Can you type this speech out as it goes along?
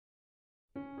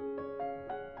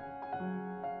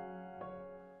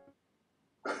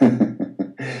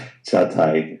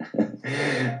Cagatay.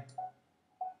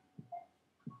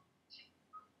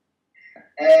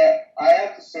 I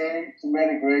have to say too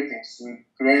many great things.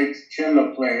 Great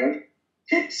cello player,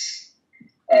 Pfiz.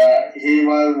 We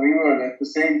were at the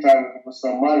same time with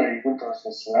some Mahler Youth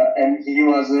Orchestra, and he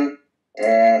was a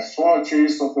solo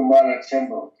cellist of the Mahler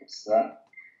Chamber Orchestra.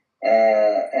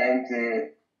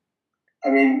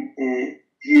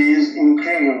 He is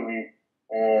incredibly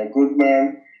good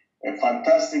man, a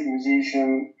fantastic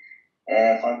musician,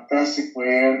 a fantastic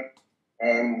player,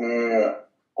 and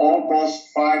almost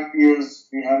 5 years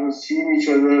we haven't seen each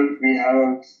other, we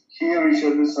haven't hear each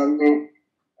other something.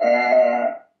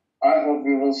 I hope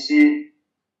we will see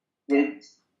with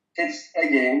Pfiz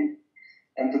again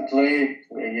and to play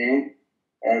again,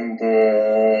 and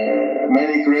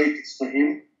many greats to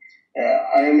him.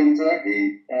 I am in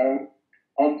Turkey and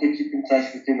hope to keep in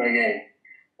touch with him again.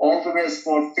 All the best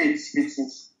for Pfiz. Pfiz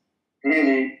is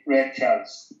really great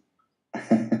chance.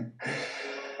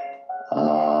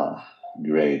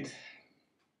 Great.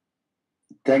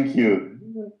 Thank you.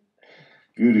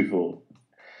 Beautiful.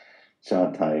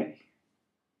 Cagatay,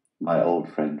 my old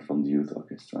friend from the youth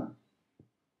orchestra.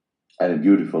 And a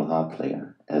beautiful harp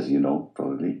player, as you know,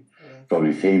 probably. Yes.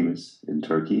 Probably famous in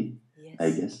Turkey, yes. I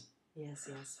guess. Yes,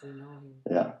 we know him.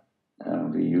 Yeah.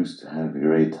 We used to have a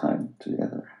great time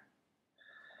together.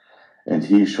 And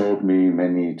he showed me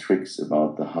many tricks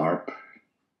about the harp.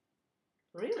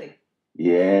 Really?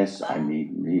 Yes, I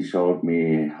mean, he showed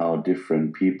me how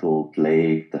different people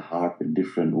play the harp in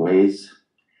different ways.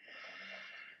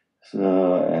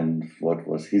 So, and what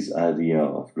was his idea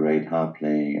of great harp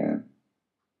playing.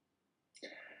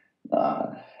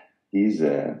 And he's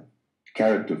a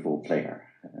characterful player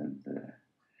and a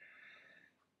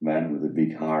man with a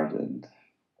big heart and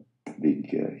big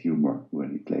humor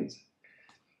when he plays.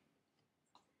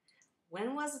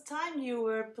 When was the time you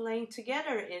were playing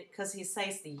together? Because he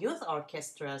says the youth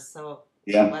orchestra, so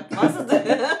yeah. What was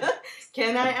it?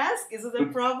 Can I ask? Is it a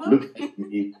problem? Look at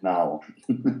me now.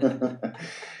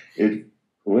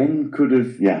 When could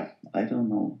have? Yeah, I don't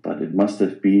know, but it must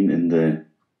have been in the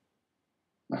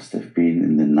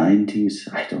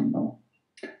 90s. I don't know,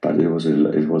 but it was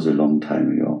a long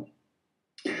time ago.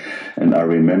 And I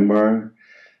remember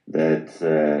that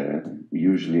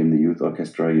usually in the youth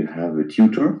orchestra you have a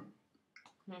tutor.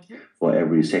 Mm-hmm. For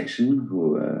every section,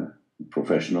 who a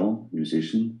professional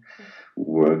musician who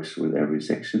works with every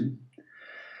section.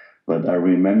 But I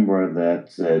remember that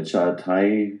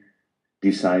Cagatay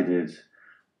decided,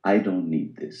 I don't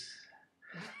need this.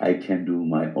 I can do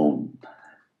my own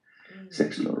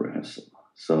sectional rehearsal.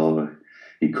 So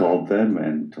he called them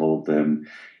and told them,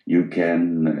 you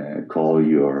can call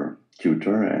your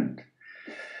tutor and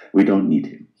we don't need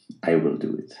him. I will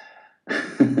do it.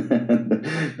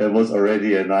 That was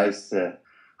already a nice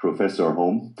professor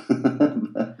home.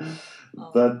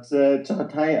 But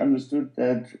Cagatay understood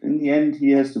that in the end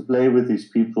he has to play with his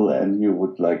people and he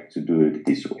would like to do it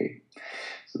his way.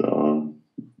 So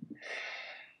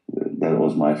that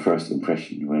was my first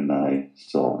impression when I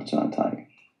saw Cagatay.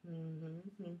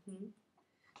 Mm-hmm, mm-hmm.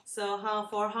 So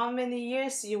for how many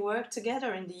years you worked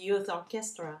together in the youth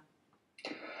orchestra?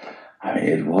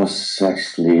 It was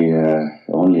actually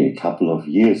only a couple of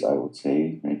years, I would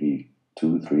say, maybe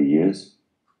 2-3 years.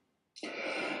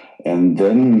 And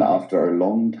then after a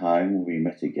long time, we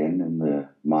met again in the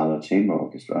Mahler Chamber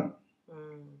Orchestra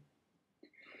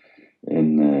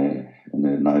in a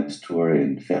nice tour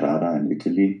in Ferrara in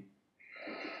Italy.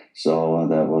 So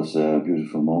that was a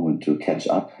beautiful moment to catch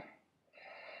up.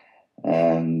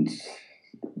 And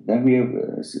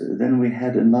then we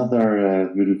had another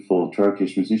beautiful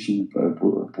Turkish musician,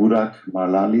 Burak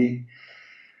Marlali,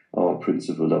 our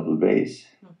principal double bass.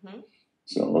 Mm-hmm.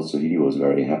 So also he was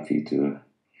very happy to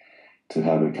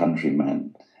have a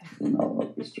countryman in our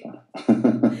orchestra.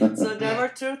 So there were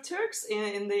 2 Turks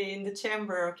in the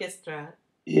chamber orchestra.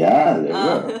 Yeah, there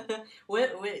were.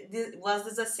 Was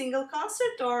this a single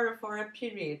concert or for a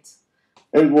period?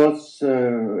 It was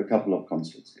a couple of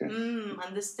concerts, yes.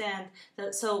 Understand.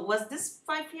 So was this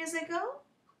 5 years ago?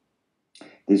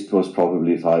 This was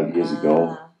probably 5 years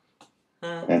ago.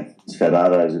 And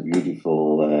Ferrara is a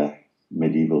beautiful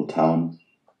medieval town.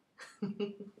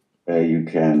 You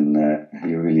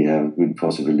really have good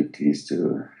possibilities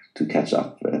to catch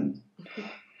up and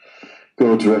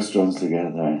go to restaurants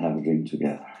together and have a drink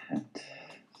together and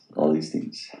all these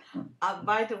things.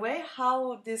 By the way,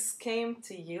 how this came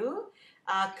to you?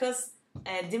 Because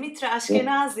Dimitri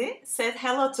Ashkenazi said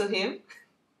hello to him.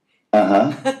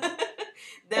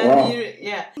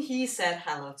 Then he said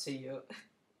hello to you.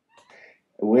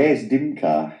 Where's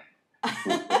Dimka?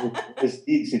 Where is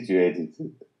he situated?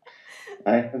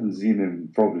 I haven't seen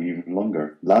him probably even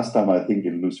longer. Last time I think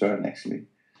in Lucerne, actually.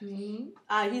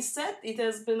 He said it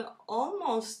has been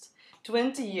almost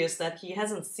 20 years that he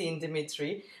hasn't seen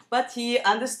Dimitri, but he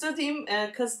understood him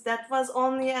because that was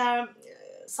only a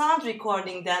sound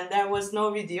recording then. There was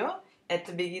no video at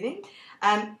the beginning.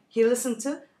 And he listened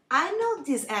to, I know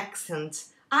this accent.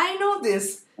 I know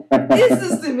this. This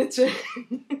is Dimitri.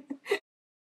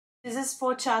 This is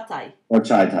for Çağatay. Or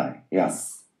Cagatay, yeah.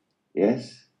 Yes.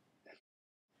 Yes.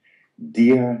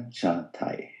 Dear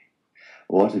Cagatay,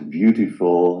 what a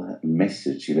beautiful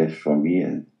message you left for me.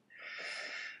 And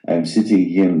I'm sitting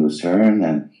here in Lucerne,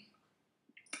 and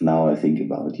now I think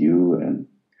about you, and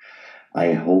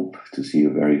I hope to see you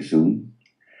very soon.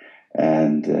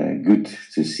 And good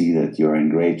to see that you're in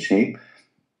great shape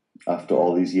after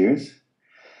all these years.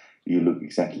 You look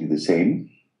exactly the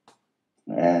same.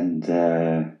 And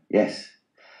yes,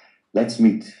 let's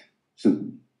meet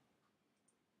soon.